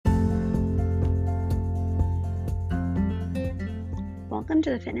welcome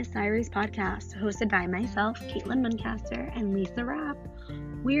to the Fitness Diaries podcast, hosted by myself, Caitlin Muncaster, and Lisa Rapp.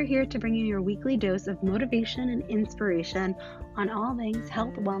 We're here to bring you your weekly dose of motivation and inspiration on all things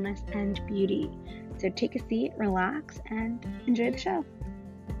health, wellness, and beauty. So take a seat, relax, and enjoy the show.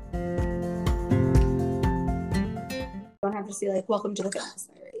 Don't have to say welcome to the Fitness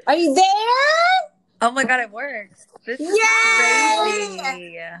Diaries. Are you there? Oh my God, it works. This is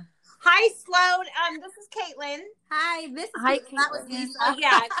crazy. Hi, Sloan. This is Caitlin. Hi, this is Hi, Caitlin. That was Lisa.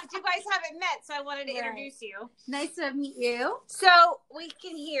 Yeah, because you guys haven't met, so I wanted to introduce you. Nice to meet you. So we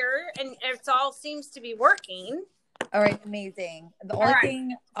can hear, and it all seems to be working. All right, amazing. The only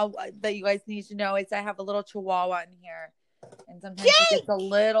thing that you guys need to know is I have a little chihuahua in here, and sometimes he gets a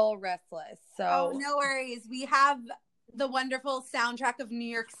little restless. So no worries. We have the wonderful soundtrack of New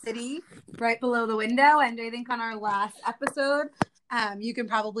York City right below the window, and I think on our last episode, you can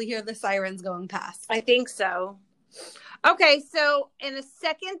probably hear the sirens going past. I think so. Okay, so in a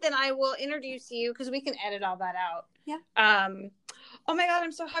second, then I will introduce you because we can edit all that out. Yeah. Oh my God,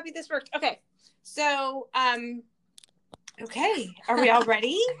 I'm so happy this worked. Okay, so okay, are we all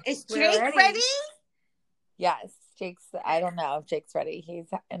ready? Is Jake ready? yes, I don't know if Jake's ready. He's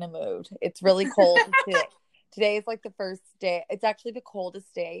in a mood. It's really cold today. Today is like the first day. It's actually the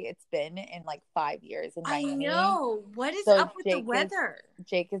coldest day it's been in like 5 years in Miami. I know. What is up with the weather?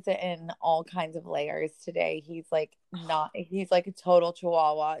 Jake is in all kinds of layers today. He's like a total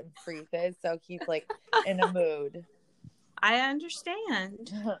chihuahua and freezes. So he's like in a mood. I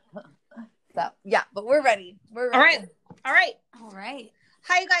understand. So yeah, but we're ready. We're ready. All right.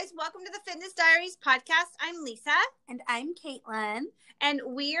 Hi, you guys. Welcome to the Fitness Diaries podcast. I'm Lisa. and I'm Caitlin. And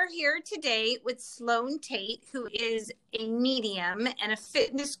we are here today with SloanTate, who is a medium and a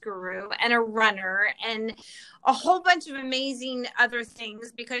fitness guru and a runner and a whole bunch of amazing other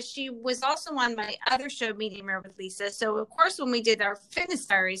things, because she was also on my other show, Medium Rare with Lisa. So, of course, when we did our Fitness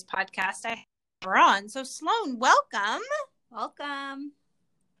Diaries podcast, I had her on. So, Sloan, welcome. Welcome.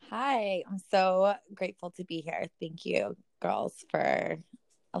 Hi, I'm so grateful to be here. Thank you, girls, for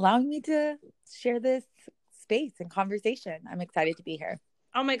allowing me to share this space and conversation. I'm excited to be here.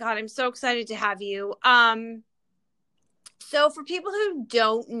 Oh my God, I'm so excited to have you. So for people who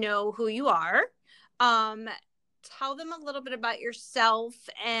don't know who you are, tell them a little bit about yourself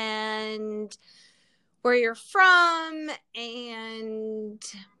and where you're from, and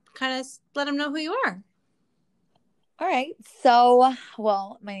kind of let them know who you are. All right. So,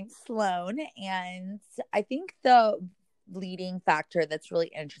 well, my name's Sloan, and I think the leading factor that's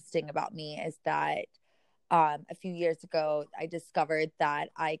really interesting about me is that a few years ago, I discovered that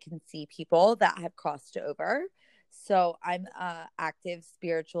I can see people that have crossed over. So I'm an active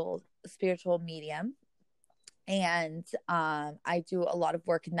spiritual medium, and I do a lot of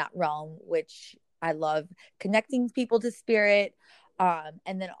work in that realm, which I love connecting people to spirit.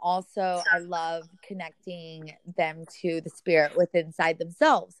 And then also I love connecting them to the spirit within inside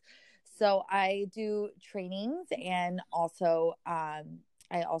themselves. So I do trainings, and also I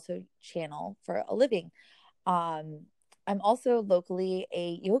also channel for a living. I'm also locally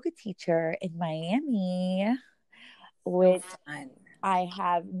a yoga teacher in Miami, which I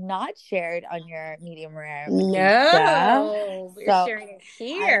have not shared on your Medium Rare. No, we're sharing it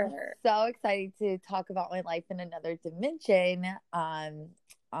here. I'm so excited to talk about my life in another dimension,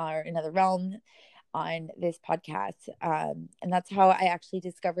 or another realm on this podcast. And that's how I actually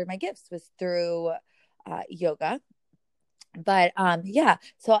discovered my gifts, was through yoga. But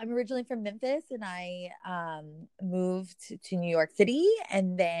so I'm originally from Memphis, and I moved to New York City,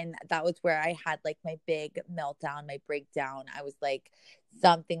 and then that was where I had like my big meltdown, my breakdown. I was like,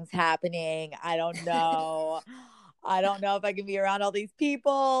 something's happening. I don't know. I don't know if I can be around all these people.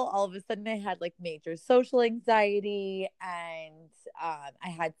 All of a sudden I had like major social anxiety, and I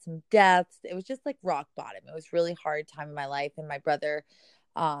had some deaths. It was just like rock bottom. It was really hard time in my life, and my brother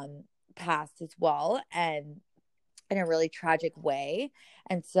passed as well, and in a really tragic way.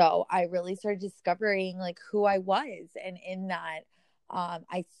 And so I really started discovering like who I was. And in that,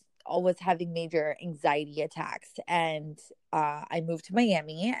 I was having major anxiety attacks, and I moved to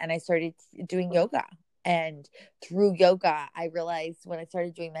Miami, and I started doing yoga. And through yoga, I realized when I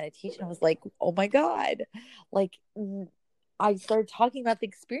started doing meditation, I was like, oh my God, like I started talking about the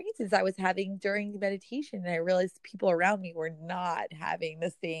experiences I was having during meditation, and I realized people around me were not having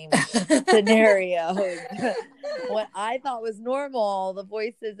the same scenarios. What I thought was normal, the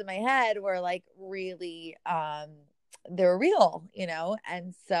voices in my head were like really, they were real,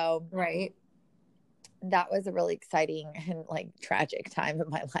 And so that was a really exciting and like tragic time in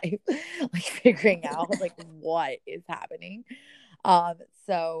my life, like figuring out like what is happening.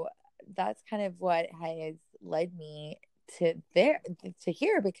 So that's kind of what has led me to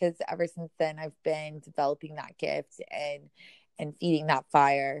hear, because ever since then I've been developing that gift and feeding that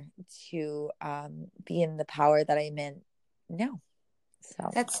fire to be in the power that I'm in now.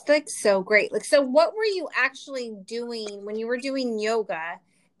 So that's like so great. Like, so what were you actually doing when you were doing yoga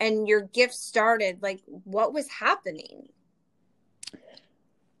and your gift started? Like, what was happening?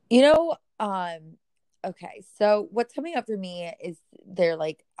 Okay, so what's coming up for me is they're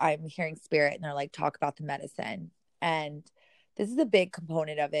like, I'm hearing spirit and they're like, talk about the medicine. And this is a big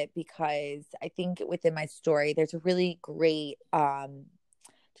component of it, because I think within my story, there's a really great,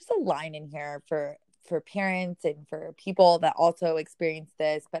 just a line in here for parents and for people that also experience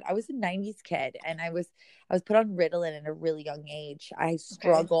this. But I was a 90s kid, and I was put on Ritalin at a really young age. I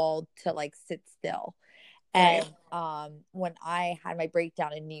struggled to like sit still. And when I had my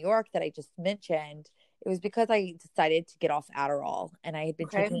breakdown in New York that I just mentioned, it was because I decided to get off Adderall, and I had been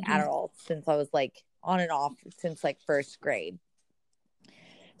taking Adderall since I was like on and off since like first grade.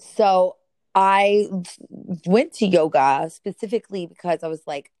 So I went to yoga specifically because I was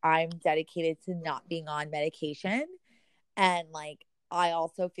like, I'm dedicated to not being on medication. And like, I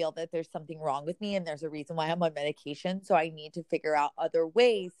also feel that there's something wrong with me and there's a reason why I'm on medication. So I need to figure out other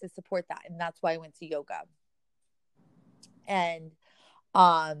ways to support that. And that's why I went to yoga. And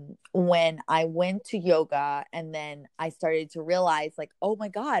when I went to yoga, and then I started to realize like, oh my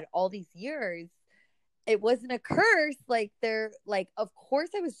God, all these years it wasn't a curse. Like, they're like, of course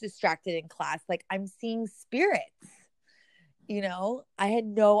I was distracted in class. Like, I'm seeing spirits, I had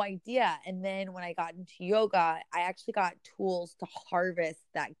no idea. And then when I got into yoga, I actually got tools to harvest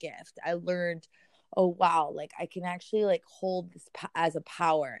that gift. I learned, oh wow, like I can actually like hold this as a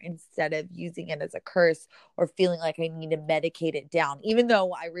power instead of using it as a curse or feeling like I need to medicate it down. Even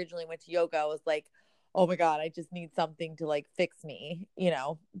though I originally went to yoga, I was like, oh my God, I just need something to like fix me,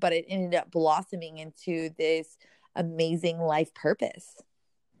 but it ended up blossoming into this amazing life purpose.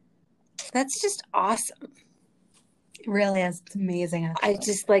 That's just awesome. It really is. It's amazing. Actually. I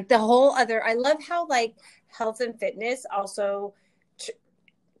just like the whole other, I love how like health and fitness also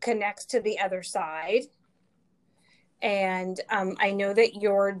connects to the other side. And I know that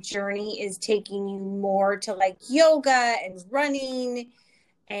your journey is taking you more to like yoga and running.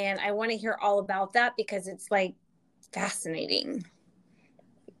 And I want to hear all about that because it's like fascinating.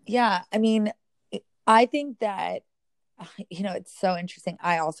 Yeah. I mean, I think that, it's so interesting.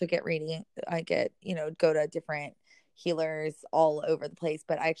 I also get reading. I get, go to different healers all over the place.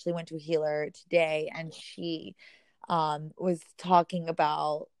 But I actually went to a healer today, and she was talking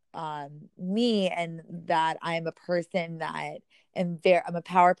about me, and that I'm a person that I'm a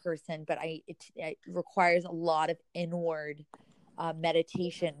power person, but it requires a lot of inward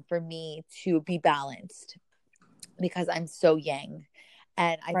meditation for me to be balanced, because I'm so yang.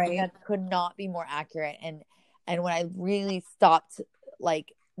 And I think that could not be more accurate. And when I really stopped,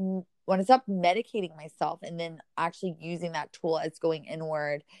 like, when I stopped medicating myself and then actually using that tool as going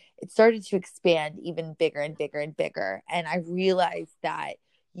inward, it started to expand even bigger and bigger and bigger. And I realized that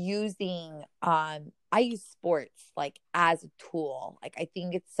I use sports like as a tool. Like, I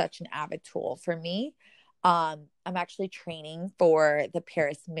think it's such an avid tool for me. I'm actually training for the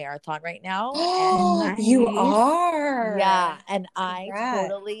Paris Marathon right now. Oh, you are? Yeah. And I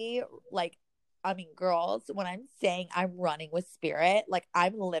totally girls, when I'm saying I'm running with spirit, like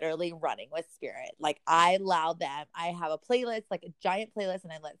I'm literally running with spirit. Like, I allow them, I have a playlist, like a giant playlist,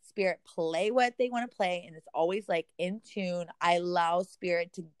 and I let spirit play what they want to play. And it's always like in tune. I allow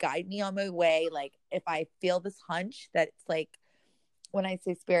spirit to guide me on my way. Like, if I feel this hunch that it's like, when I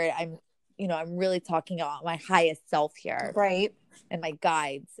say spirit, I'm really talking about my highest self here. Right. And my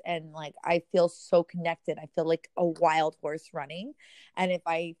guides. And like, I feel so connected. I feel like a wild horse running. And if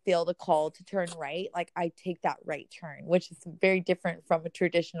I feel the call to turn right, like I take that right turn, which is very different from a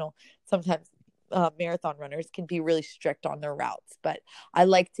traditional. Sometimes marathon runners can be really strict on their routes, but I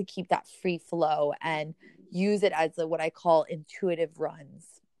like to keep that free flow and use it as what I call intuitive runs.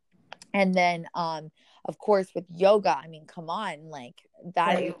 And then, of course, with yoga, I mean, come on, like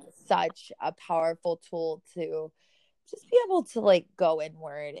that is such a powerful tool to just be able to like go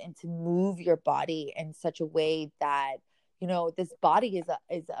inward and to move your body in such a way that, this body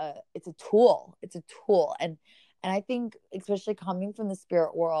is a tool. It's a tool. And I think, especially coming from the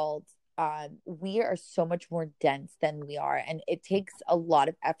spirit world, we are so much more dense than we are. And it takes a lot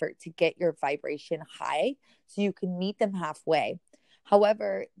of effort to get your vibration high so you can meet them halfway.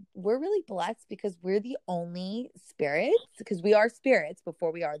 However, we're really blessed because we're the only spirits, because we are spirits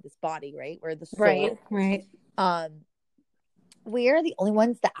before we are this body, right? We're the soul. Right. we are the only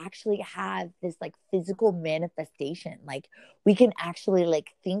ones that actually have this like physical manifestation. Like we can actually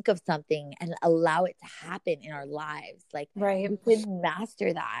like think of something and allow it to happen in our lives. Like Right. we can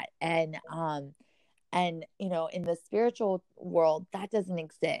master that. And you know, in the spiritual world, that doesn't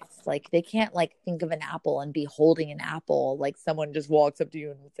exist. Like they can't like think of an apple and be holding an apple. Like someone just walks up to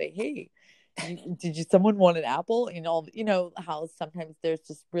you and would say, hey, did you someone want an apple? You know how sometimes there's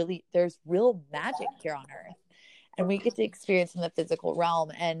real magic here on earth, and we get to experience in the physical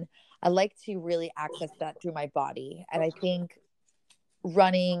realm. And I like to really access that through my body. And I think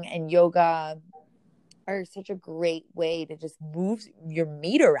running and yoga are such a great way to just move your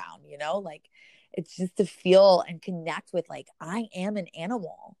meat around, you know, like it's just to feel and connect with, like, I am an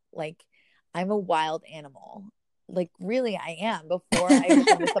animal. Like I'm a wild animal. Like really I am. Before I was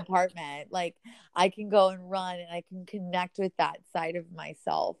in this apartment, like I can go and run and I can connect with that side of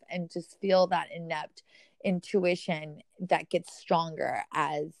myself and just feel that inept intuition that gets stronger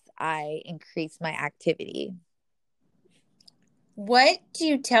as I increase my activity. What do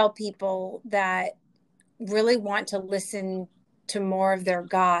you tell people that really want to listen to more of their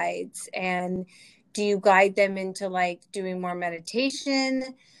guides? And do you guide them into like doing more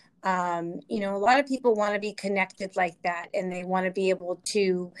meditation? You know, a lot of people want to be connected like that, and they want to be able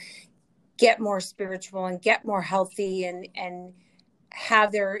to get more spiritual and get more healthy and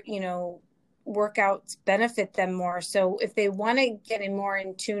have their, you know, workouts benefit them more. So if they want to get in more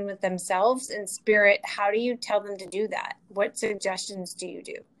in tune with themselves and spirit, how do you tell them to do that? What suggestions do you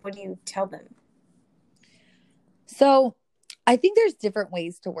do? What do you tell them? So I think there's different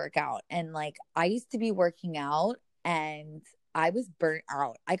ways to work out. And like I used to be working out and I was burnt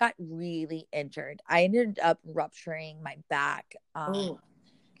out. I got really injured. I ended up rupturing my back.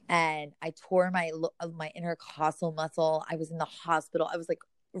 And I tore my intercostal muscle. I was in the hospital. I was like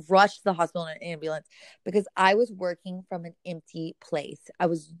rushed to the hospital in an ambulance because I was working from an empty place. I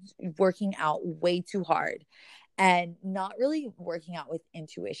was working out way too hard and not really working out with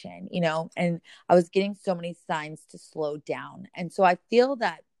intuition, you know, and I was getting so many signs to slow down. And so I feel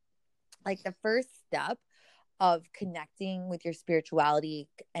that like the first step of connecting with your spirituality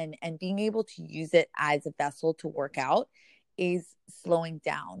and being able to use it as a vessel to work out is slowing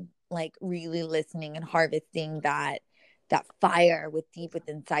down, like really listening and harvesting that fire with deep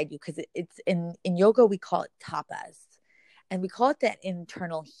within inside you, because it's in yoga we call it tapas, and we call it that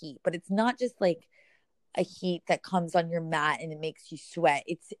internal heat, but it's not just like a heat that comes on your mat and it makes you sweat.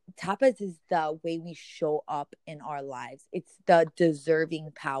 It's tapas is the way we show up in our lives. It's the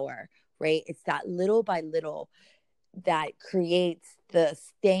deserving power, right? It's that little by little that creates the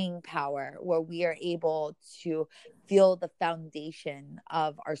staying power where we are able to feel the foundation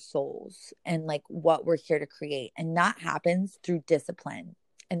of our souls and like what we're here to create. And that happens through discipline.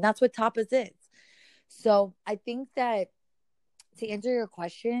 And that's what tapas is. So I think that to answer your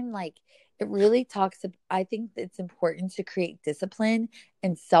question, like it really talks, I think it's important to create discipline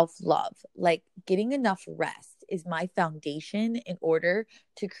and self-love. Like getting enough rest is my foundation in order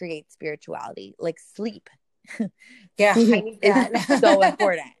to create spirituality. Like sleep. Yeah, I Sleep need is that. so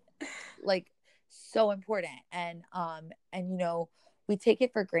important. Like so important. And you know, we take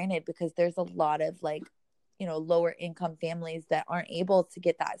it for granted because there's a lot of like, you know, lower income families that aren't able to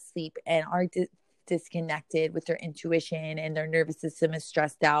get that sleep and are disconnected with their intuition, and their nervous system is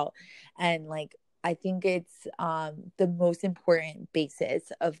stressed out. And like I think it's the most important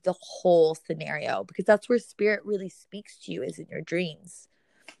basis of the whole scenario, because that's where spirit really speaks to you, is in your dreams.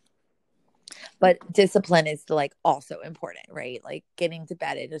 But discipline is like also important, right? Like getting to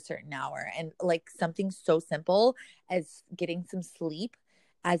bed at a certain hour, and like something so simple as getting some sleep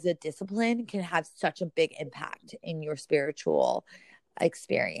as a discipline can have such a big impact in your spiritual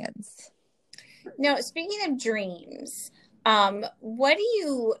experience. Now, speaking of dreams, what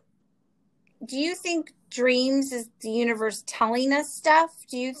do you think dreams is the universe telling us stuff?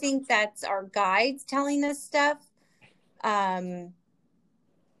 Do you think that's our guides telling us stuff?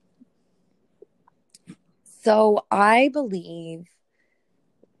 So I believe,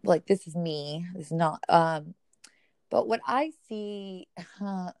 like, this is me, this is not, but what I see,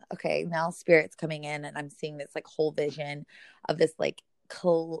 okay, now spirit's coming in and I'm seeing this like whole vision of this like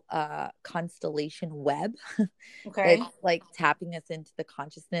constellation web. Okay. That's like tapping us into the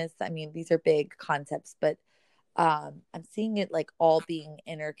consciousness. I mean, these are big concepts, but I'm seeing it like all being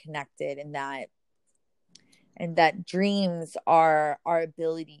interconnected, and that dreams are our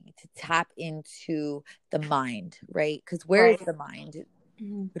ability to tap into the mind, right? Because where is the mind?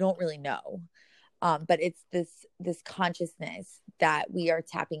 We don't really know. But it's this consciousness that we are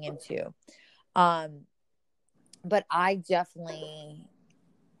tapping into. But I definitely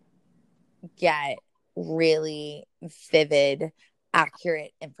get really vivid,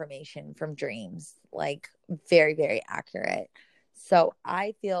 accurate information from dreams, like very, very accurate. So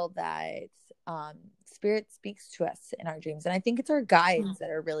I feel that spirit speaks to us in our dreams. And I think it's our guides that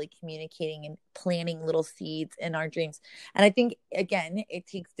are really communicating and planting little seeds in our dreams. And I think, again, it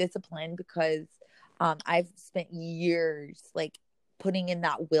takes discipline because I've spent years like putting in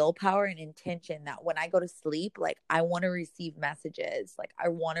that willpower and intention that when I go to sleep, like I want to receive messages, like I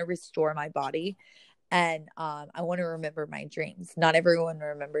want to restore my body. And I want to remember my dreams. Not everyone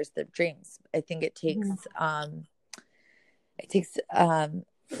remembers their dreams. I think it takes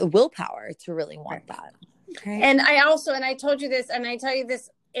willpower to really want that. Okay. And I told you this, and I tell you this,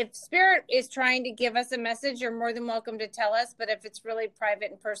 if spirit is trying to give us a message, you're more than welcome to tell us. But if it's really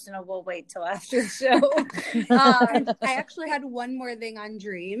private and personal, we'll wait till after the show. I actually had one more thing on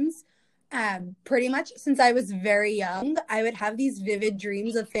dreams. Pretty much since I was very young, I would have these vivid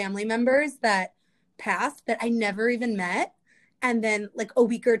dreams of family members that passed that I never even met. And then like a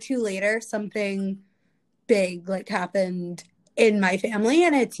week or two later, something big like happened in my family,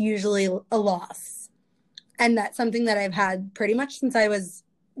 and it's usually a loss. And that's something that I've had pretty much since I was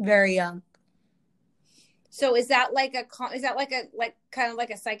very young. So is that like kind of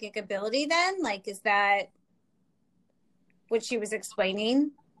like a psychic ability then? Like, is that what she was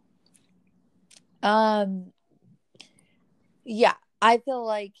explaining? Yeah, I feel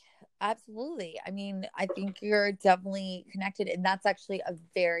like absolutely. I mean, I think you're definitely connected, and that's actually a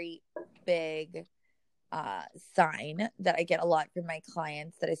very big sign that I get a lot from my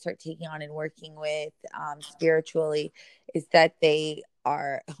clients that I start taking on and working with spiritually, is that they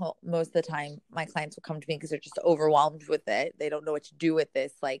are, most of the time my clients will come to me because they're just overwhelmed with it. They don't know what to do with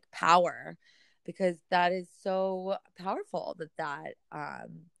this like power, because that is so powerful that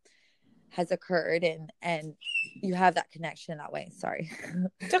has occurred, and you have that connection that way. Sorry.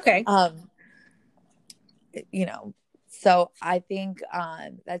 It's okay. You know, so I think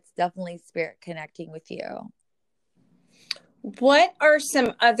that's definitely spirit connecting with you. What are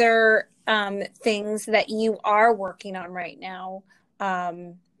some other things that you are working on right now? I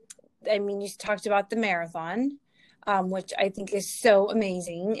mean, you talked about the marathon, which I think is so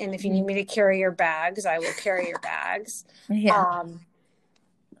amazing. And if you need me to carry your bags, I will carry your bags. Yeah.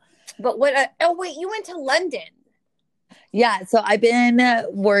 But what? Oh, wait, you went to London. Yeah. So I've been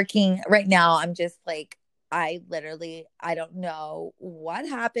working right now. I'm just like, I don't know what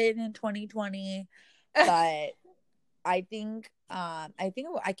happened in 2020, but I think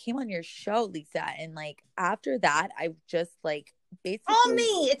I came on your show, Lisa, and like after that, I've just like basically all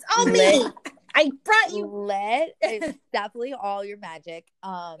me. It's all me. I brought you. It's definitely all your magic.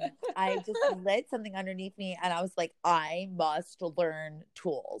 I just lit something underneath me, and I was like, I must learn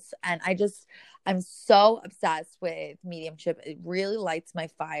tools, and I'm so obsessed with mediumship. It really lights my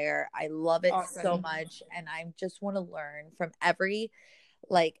fire. I love it so much, and I just want to learn from every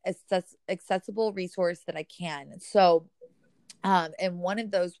like accessible resource that I can. So and one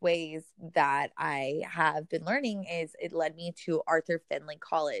of those ways that I have been learning is it led me to Arthur Findlay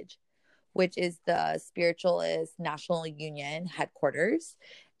College, which is the Spiritualist National Union headquarters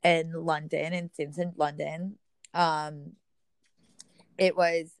in London, in Simpson, London. It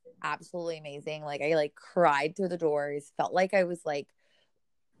was absolutely amazing. Like I like cried through the doors, felt like I was like,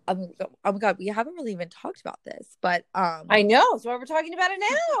 oh my God, we haven't really even talked about this, but I know. So we're talking about it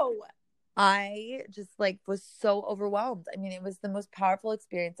now. I just like was so overwhelmed. I mean, it was the most powerful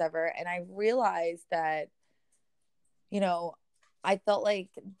experience ever. And I realized that, you know, I felt like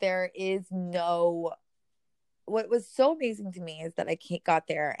there is what was so amazing to me is that I got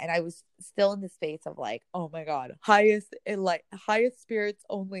there and I was still in the space of like, oh my God, highest spirits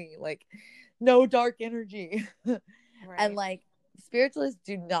only, like no dark energy. Right. And like spiritualists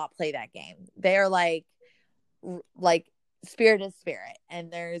do not play that game. They are like spirit is spirit,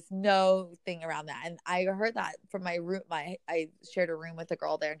 and there's no thing around that. And I heard that from my room. I shared a room with a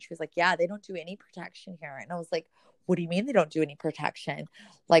girl there, and she was like, yeah, they don't do any protection here. And I was like, what do you mean they don't do any protection?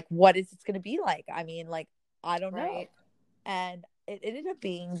 Like, what is this going to be like? I mean, like, I don't know. And it ended up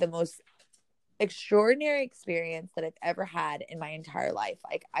being the most extraordinary experience that I've ever had in my entire life.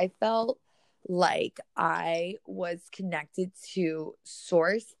 Like, I felt like I was connected to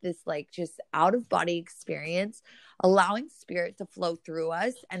source, this like just out of body experience, allowing spirit to flow through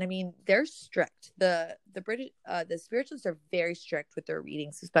us. And I mean, they're strict. The British, the spiritualists are very strict with their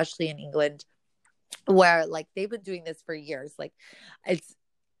readings, especially in England, where like they've been doing this for years. Like it's,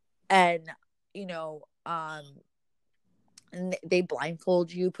 and you know, and they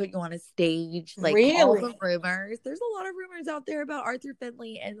blindfold you, put you on a stage, like all the Really? rumors. There's a lot of rumors out there about Arthur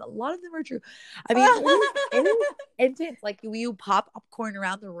Findlay, and a lot of them are true. I mean, it is intense. Like you pop popcorn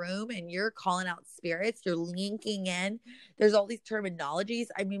around the room and you're calling out spirits, you're linking in. There's all these terminologies.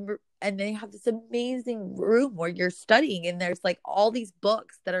 I mean, and they have this amazing room where you're studying, and there's like all these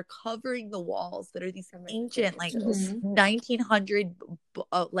books that are covering the walls that are these ancient, like 1900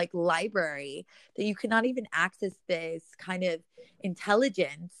 like library, that you cannot even access this kind of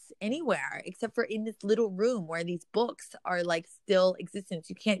intelligence anywhere except for in this little room where these books are like still existence.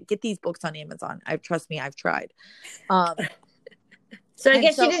 You can't get these books on Amazon. Trust me, I've tried. So I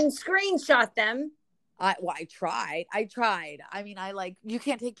guess you didn't screenshot them. I tried. I mean, you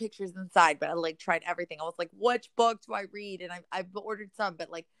can't take pictures inside, but I like tried everything. I was like, which book do I read? And I've ordered some,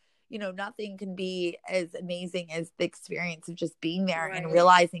 but like, you know, nothing can be as amazing as the experience of just being there and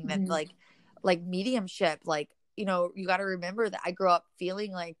realizing that like mediumship, like, you know, you got to remember that I grew up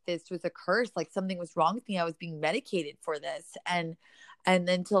feeling like this was a curse, like something was wrong with me. I was being medicated for this. And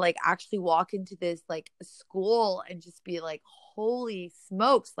then to like actually walk into this like school and just be like, holy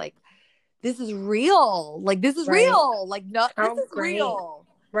smokes, like, this is real. Like, this is real. Like, this is real.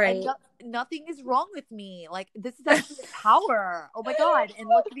 Right. And nothing is wrong with me. Like, this is actually power. Oh my God. And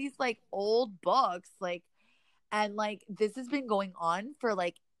look at these like old books. Like, and like, this has been going on for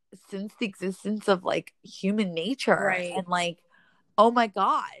like, since the existence of like human nature. Right. And like, oh my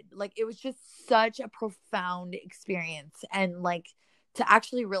God. Like, it was just such a profound experience. And like, to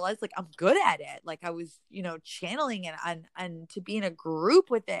actually realize like I'm good at it. Like, I was, you know, channeling it and to be in a group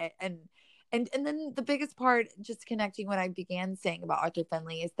with it. And then the biggest part, just connecting what I began saying about Arthur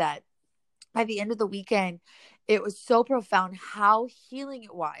Findlay, is that by the end of the weekend, it was so profound how healing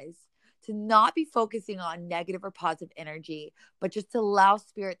it was to not be focusing on negative or positive energy, but just to allow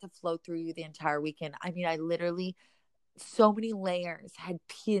spirit to flow through you the entire weekend. I mean, I literally, so many layers had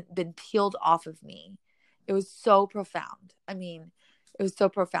been peeled off of me. It was so profound. I mean, it was so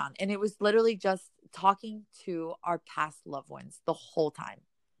profound. And it was literally just talking to our past loved ones the whole time.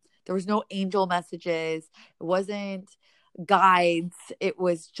 There was no angel messages. It wasn't guides. It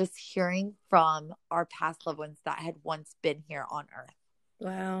was just hearing from our past loved ones that had once been here on earth.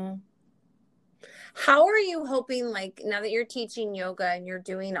 Wow. How are you hoping, like, now that you're teaching yoga and you're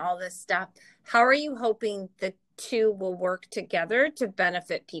doing all this stuff, how are you hoping the two will work together to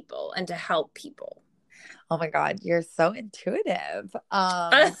benefit people and to help people? Oh my God, you're so intuitive.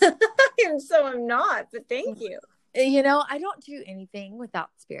 I'm not, but thank you. You know, I don't do anything without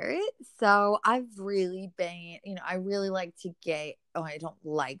spirit. So I've really been, you know, I really like to get, I don't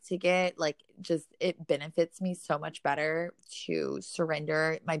like to get, like, just, it benefits me so much better to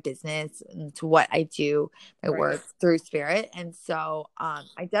surrender my business and to what I do, my work through spirit. And so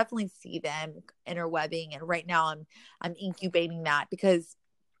I definitely see them interwebbing. And right now I'm incubating that, because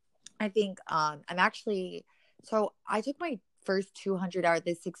I think I'm actually, so I took my first 200 hour,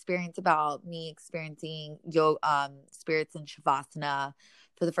 this experience about me experiencing yoga, spirits in Shavasana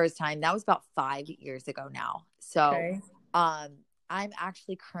for the first time. That was about 5 years ago now. So, I'm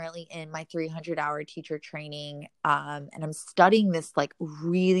actually currently in my 300 hour teacher training. And I'm studying this like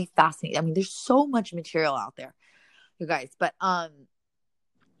really fascinating. I mean, there's so much material out there, you guys, but, and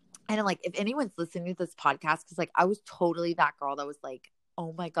I'm like, if anyone's listening to this podcast, cause like, I was totally that girl that was like,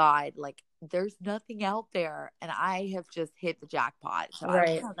 oh my God, like there's nothing out there. And I have just hit the jackpot. So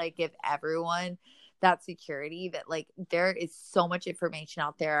I want to like give everyone that security that like there is so much information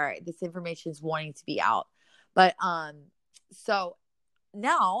out there. This information is wanting to be out. But so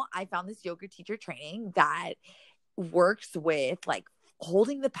now I found this yoga teacher training that works with like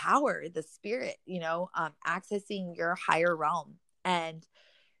holding the power, the spirit, you know, accessing your higher realm. And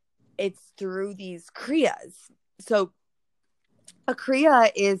it's through these kriyas. So a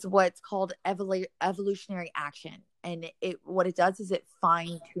kriya is what's called evolutionary action. And what it does is it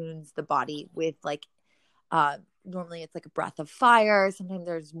fine tunes the body with like, normally it's like a breath of fire. Sometimes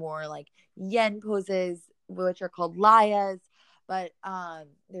there's more like yen poses, which are called layas, but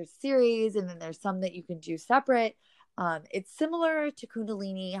there's series, and then there's some that you can do separate. It's similar to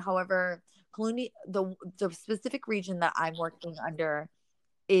Kundalini. However, Kundalini, the specific region that I'm working under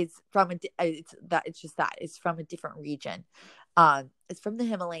is from it's from a different region. It's from the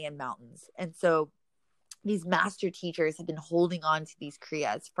Himalayan mountains. And so these master teachers have been holding on to these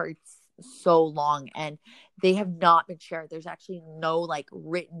kriyas for so long, and they have not been shared. There's actually no like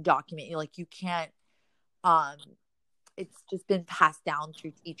written document. You can't, it's just been passed down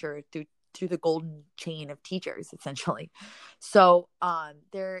through through the golden chain of teachers, essentially. So,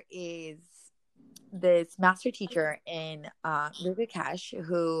 there is this master teacher in Rishikesh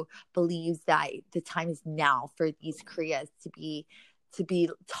who believes that the time is now for these kriyas to be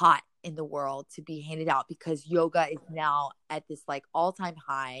taught in the world, to be handed out, because yoga is now at this like all-time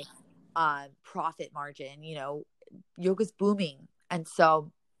high profit margin. You know, yoga's booming, and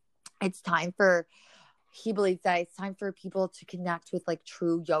so it's time for, he believes that it's time for people to connect with like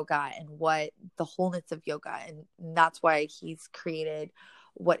true yoga and what the wholeness of yoga, and that's why he's created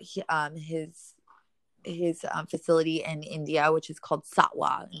what he his facility in India, which is called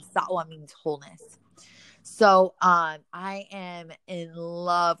Satwa, and Satwa means wholeness. So I am in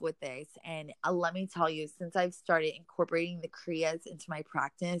love with this, and let me tell you, since I've started incorporating the kriyas into my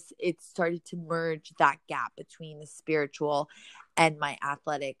practice, it's started to merge that gap between the spiritual and my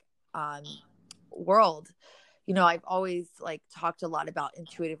athletic world. You know, I've always like talked a lot about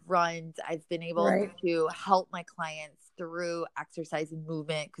intuitive runs. I've been able to help my clients through exercise and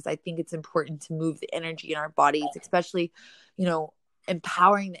movement, because I think it's important to move the energy in our bodies, especially, you know,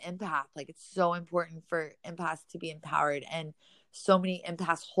 empowering the empath. Like, it's so important for empaths to be empowered, and so many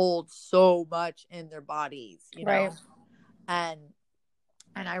empaths hold so much in their bodies, you know. And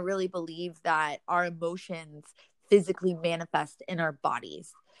I really believe that our emotions physically manifest in our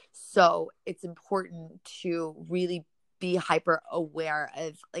bodies. So it's important to really be hyper aware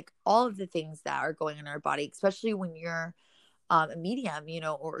of like all of the things that are going on in our body, especially when you're a medium, you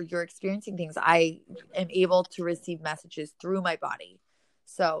know, or you're experiencing things. I am able to receive messages through my body.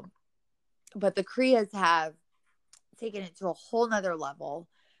 So, but the Kriyas have taken it to a whole nother level.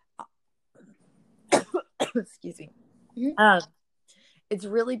 Excuse me. It's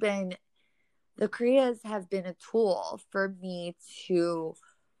really been, the Kriyas have been a tool for me to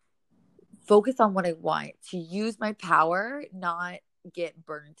focus on what I want, to use my power, not get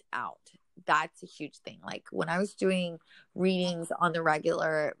burnt out. That's a huge thing. Like when I was doing readings on the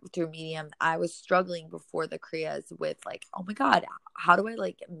regular through Medium, I was struggling before the Kriyas with like, oh my God, how do I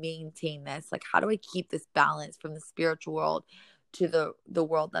like maintain this? Like, how do I keep this balance from the spiritual world to the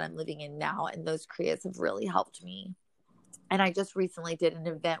world that I'm living in now? And those Kriyas have really helped me. And I just recently did an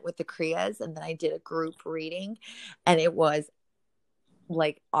event with the Kriyas, and then I did a group reading, and it was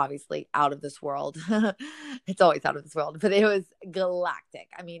like obviously out of this world. It's always out of this world, but it was galactic.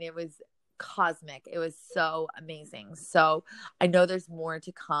 I mean, it was cosmic. It was so amazing. So I know there's more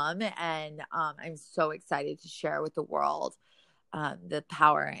to come, and I'm so excited to share with the world the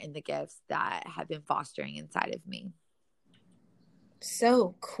power and the gifts that have been fostering inside of me.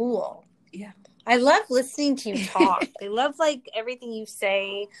 So cool. Yeah. I love listening to you talk. I love like everything you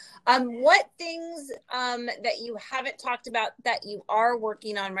say. What things that you haven't talked about that you are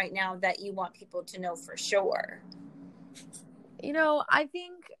working on right now that you want people to know for sure? You know, I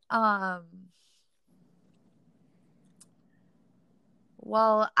think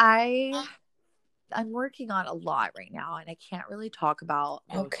well, I'm working on a lot right now, and I can't really talk about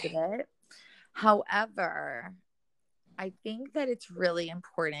most of it. However, I think that it's really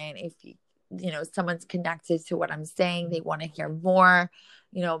important if you know, someone's connected to what I'm saying, they want to hear more.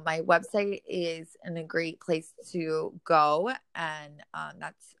 You know, my website is a great place to go, and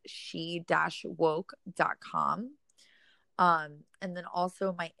that's she-woke.com. And then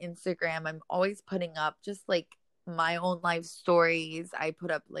also my Instagram, I'm always putting up just like my own life stories. I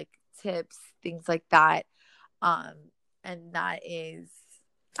put up like tips, things like that. And that is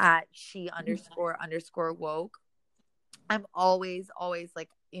at she__woke. I'm always like,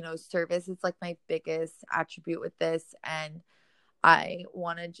 you know, service is like my biggest attribute with this. And I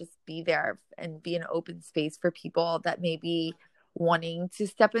want to just be there and be an open space for people that may be wanting to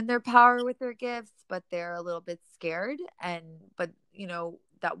step in their power with their gifts, but they're a little bit scared, but you know,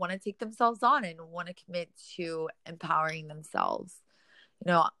 that want to take themselves on and want to commit to empowering themselves.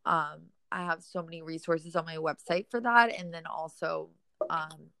 You know, I have so many resources on my website for that. And then also,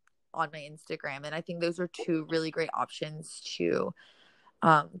 on my Instagram. And I think those are two really great options to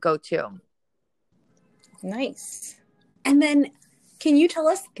go to. Nice. And then can you tell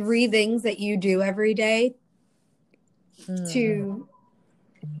us 3 things that you do every day to...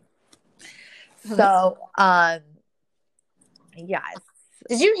 So, yes.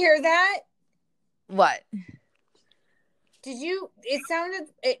 Did you hear that? What? It sounded,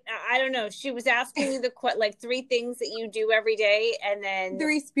 I don't know. She was asking you like 3 things that you do every day, and then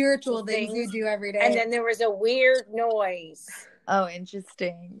 3 spiritual things you do every day. And then there was a weird noise. Oh,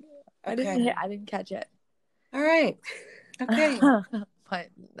 interesting. Okay. I didn't catch it. All right. Okay. But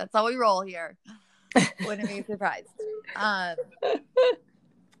that's how we roll here. Wouldn't be surprised.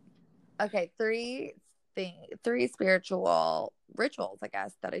 Okay, 3 spiritual rituals, I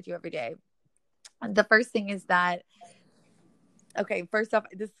guess, that I do every day. The first thing is that Okay, first off,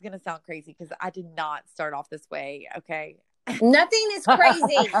 this is going to sound crazy because I did not start off this way. Okay. Nothing is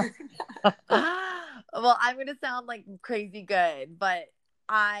crazy. Well, I'm going to sound like crazy good, but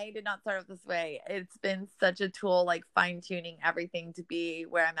I did not start off this way. It's been such a tool, like fine tuning everything to be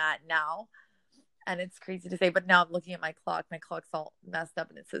where I'm at now. And it's crazy to say, but now I'm looking at my clock. My clock's all messed up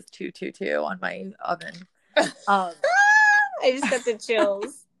and it says 2:22 on my oven. I just got the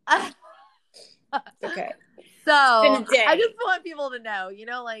chills. Okay. So It's been a day. I just want people to know,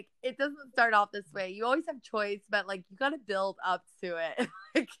 like it doesn't start off this way. You always have choice, but like you got to build up to it.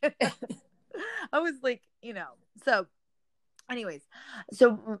 I was like, so anyways,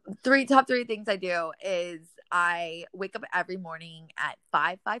 so top three things I do is I wake up every morning at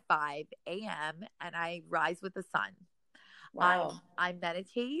 5:55 a.m. and I rise with the sun. Wow. I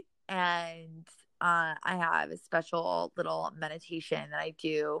meditate and I have a special little meditation that I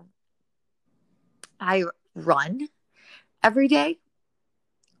do. I run every day.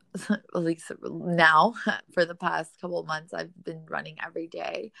 At least now, for the past couple of months, I've been running every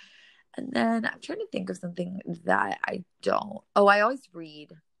day. And then I'm trying to think of something that I don't. Oh, I always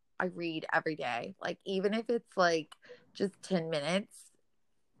read. I read every day. Like, even if it's like just 10 minutes,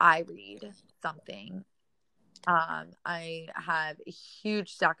 I read something. I have a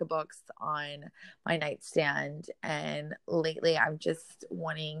huge stack of books on my nightstand, and lately I'm just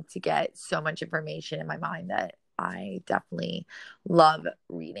wanting to get so much information in my mind that I definitely love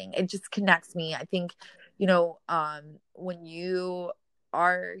reading. It just connects me. I think, when you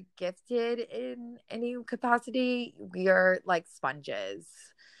are gifted in any capacity, we are like sponges.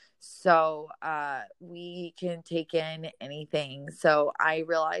 So we can take in anything. So I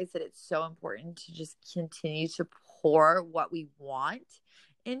realize that it's so important to just continue to pour what we want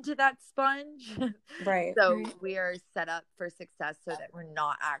into that sponge. Right. So right. we are set up for success so that we're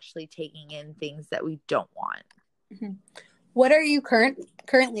not actually taking in things that we don't want. Mm-hmm. What are you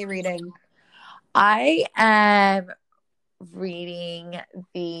currently reading? I am reading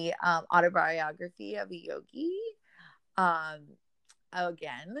the autobiography of a yogi.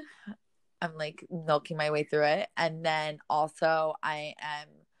 Again, I'm like milking my way through it. And then also I am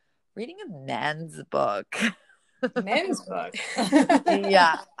reading a man's book. Men's book.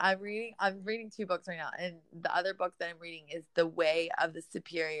 Yeah, I'm reading two books right now. And the other book that I'm reading is The Way of the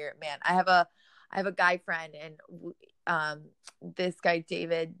Superior Man. I have a guy friend, and this guy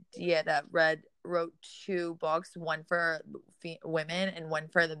David Dieta wrote two books, one for women and one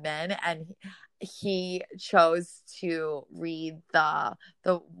for the men, and he chose to read the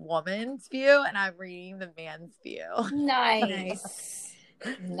woman's view, and I'm reading the man's view. Nice.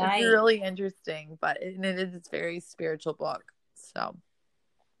 It's really interesting, but it is a very spiritual book. So,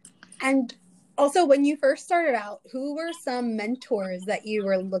 and also, when you first started out, who were some mentors that you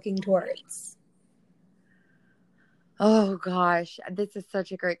were looking towards? oh gosh, this is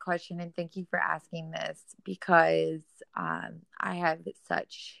such a great question, and thank you for asking this, because I have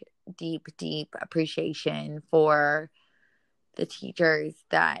such deep appreciation for the teachers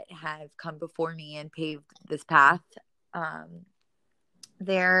that have come before me and paved this path.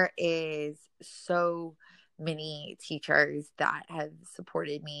 There is so many teachers that have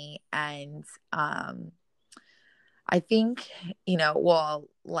supported me, and I think,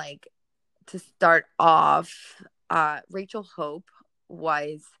 like, to start off, Rachel Hope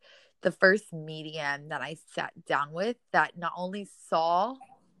was the first medium that I sat down with that not only saw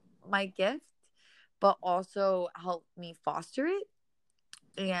my gift, but also helped me foster it.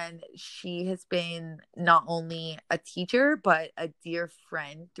 And she has been not only a teacher, but a dear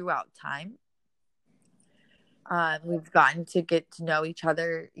friend throughout time. We've gotten to get to know each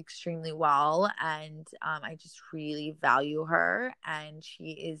other extremely well, and I just really value her. And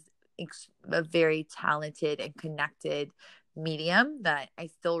she is a very talented and connected medium that I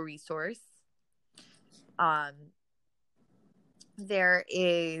still resource. There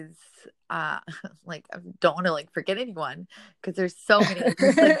is like, I don't want to like forget anyone, because there's so many.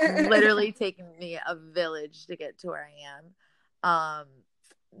 It's like literally taken me a village to get to where I am.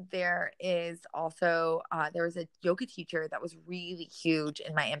 There is also there was a yoga teacher that was really huge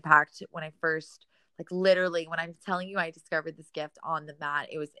in my impact when I first, like, literally, when I'm telling you I discovered this gift on the mat,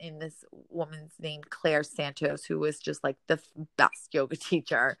 it was in this woman's named Claire Santos, who was just like the best yoga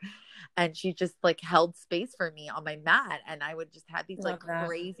teacher. And she just like held space for me on my mat, and I would just have these like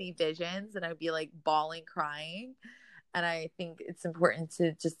crazy visions, and I'd be like bawling, crying. And I think it's important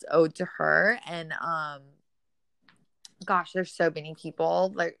to just ode to her. And gosh, there's so many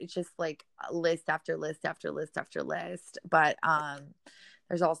people. Like, it's just like list after list after list after list. But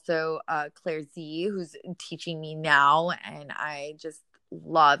there's also Claire Z, who's teaching me now, and I just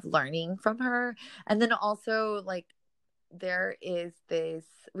love learning from her. And then also, like, there is this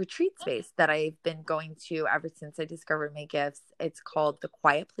retreat space that I've been going to ever since I discovered my gifts. It's called The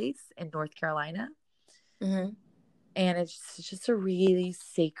Quiet Place in North Carolina. Mm-hmm. And it's just a really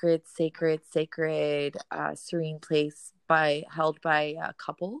sacred, serene place held by a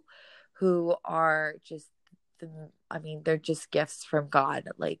couple who are just they're just gifts from God.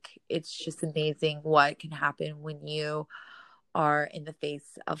 Like, it's just amazing what can happen when you are in the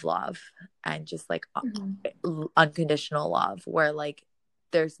face of love and just like unconditional love, where like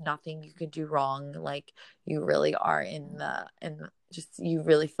there's nothing you can do wrong. Like, you really are you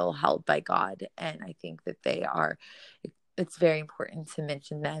really feel held by God. And I think that it's very important to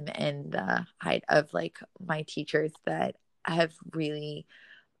mention them in the height of like my teachers that have really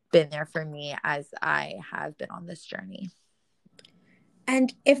been there for me as I have been on this journey.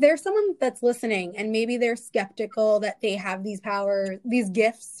 And if there's someone that's listening and maybe they're skeptical that they have these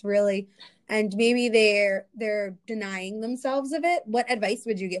gifts really, and maybe they're denying themselves of it, what advice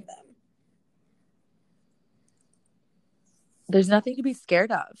would you give them? There's nothing to be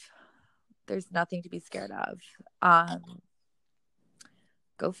scared of.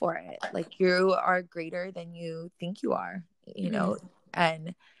 Go for it. Like, you are greater than you think you are, you know,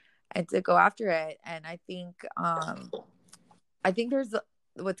 and to go after it. And I think there's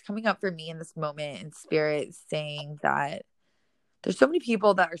what's coming up for me in this moment in spirit, saying that there's so many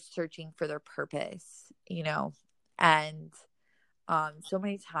people that are searching for their purpose, you know, and so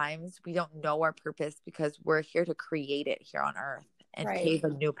many times we don't know our purpose because we're here to create it here on earth and pave a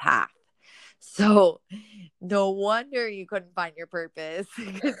new path. So no wonder you couldn't find your purpose,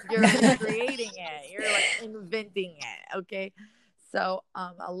 because you're creating it. You're like inventing it. Okay. So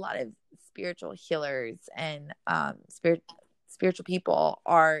a lot of spiritual healers and spiritual people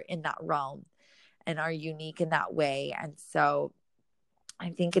are in that realm and are unique in that way. And so I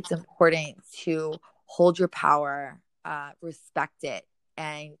think it's important to hold your power, respect it,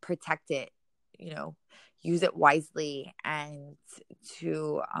 and protect it, you know, use it wisely, and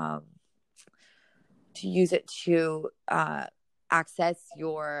to use it to access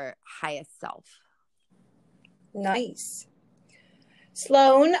your highest self. Nice.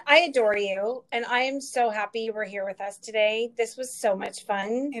 Sloan, I adore you, and I am so happy you were here with us today. This was so much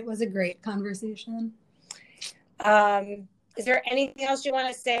fun. It was a great conversation. Is there anything else you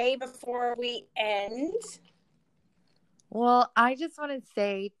want to say before we end? Well, I just want to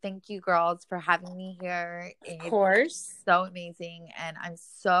say thank you, girls, for having me here. Of course. It's so amazing. And I'm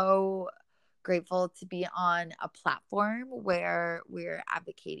so grateful to be on a platform where we're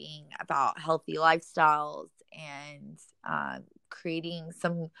advocating about healthy lifestyles and creating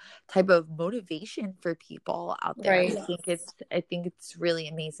some type of motivation for people out there. Right. I think it's really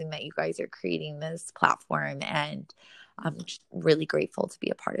amazing that you guys are creating this platform, and I'm just really grateful to be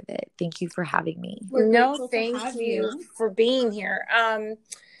a part of it. Thank you for having me. Thank you for being here.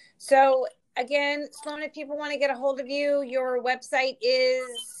 So again, Sloan, if people want to get a hold of you, your website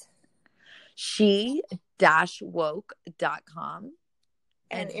is she-woke.com.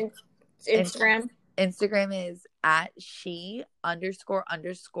 And Instagram? Instagram is at she__woke.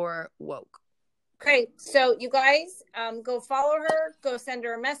 Great. So you guys go follow her, go send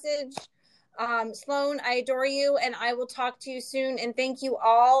her a message. Sloan, I adore you, and I will talk to you soon. And thank you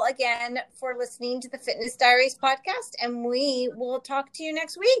all again for listening to the Fitness Diaries podcast, and we will talk to you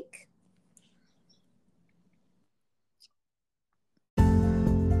next week.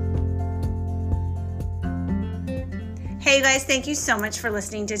 Hey guys, thank you so much for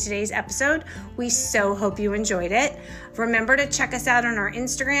listening to today's episode. We so hope you enjoyed it. Remember to check us out on our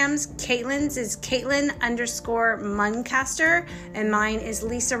Instagrams. Caitlin's is Caitlin_Muncaster, and mine is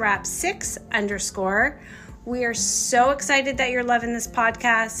LisaRapp6_. We are so excited that you're loving this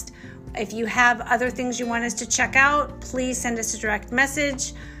podcast. If you have other things you want us to check out, please send us a direct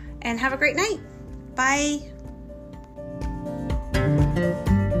message, and have a great night. Bye.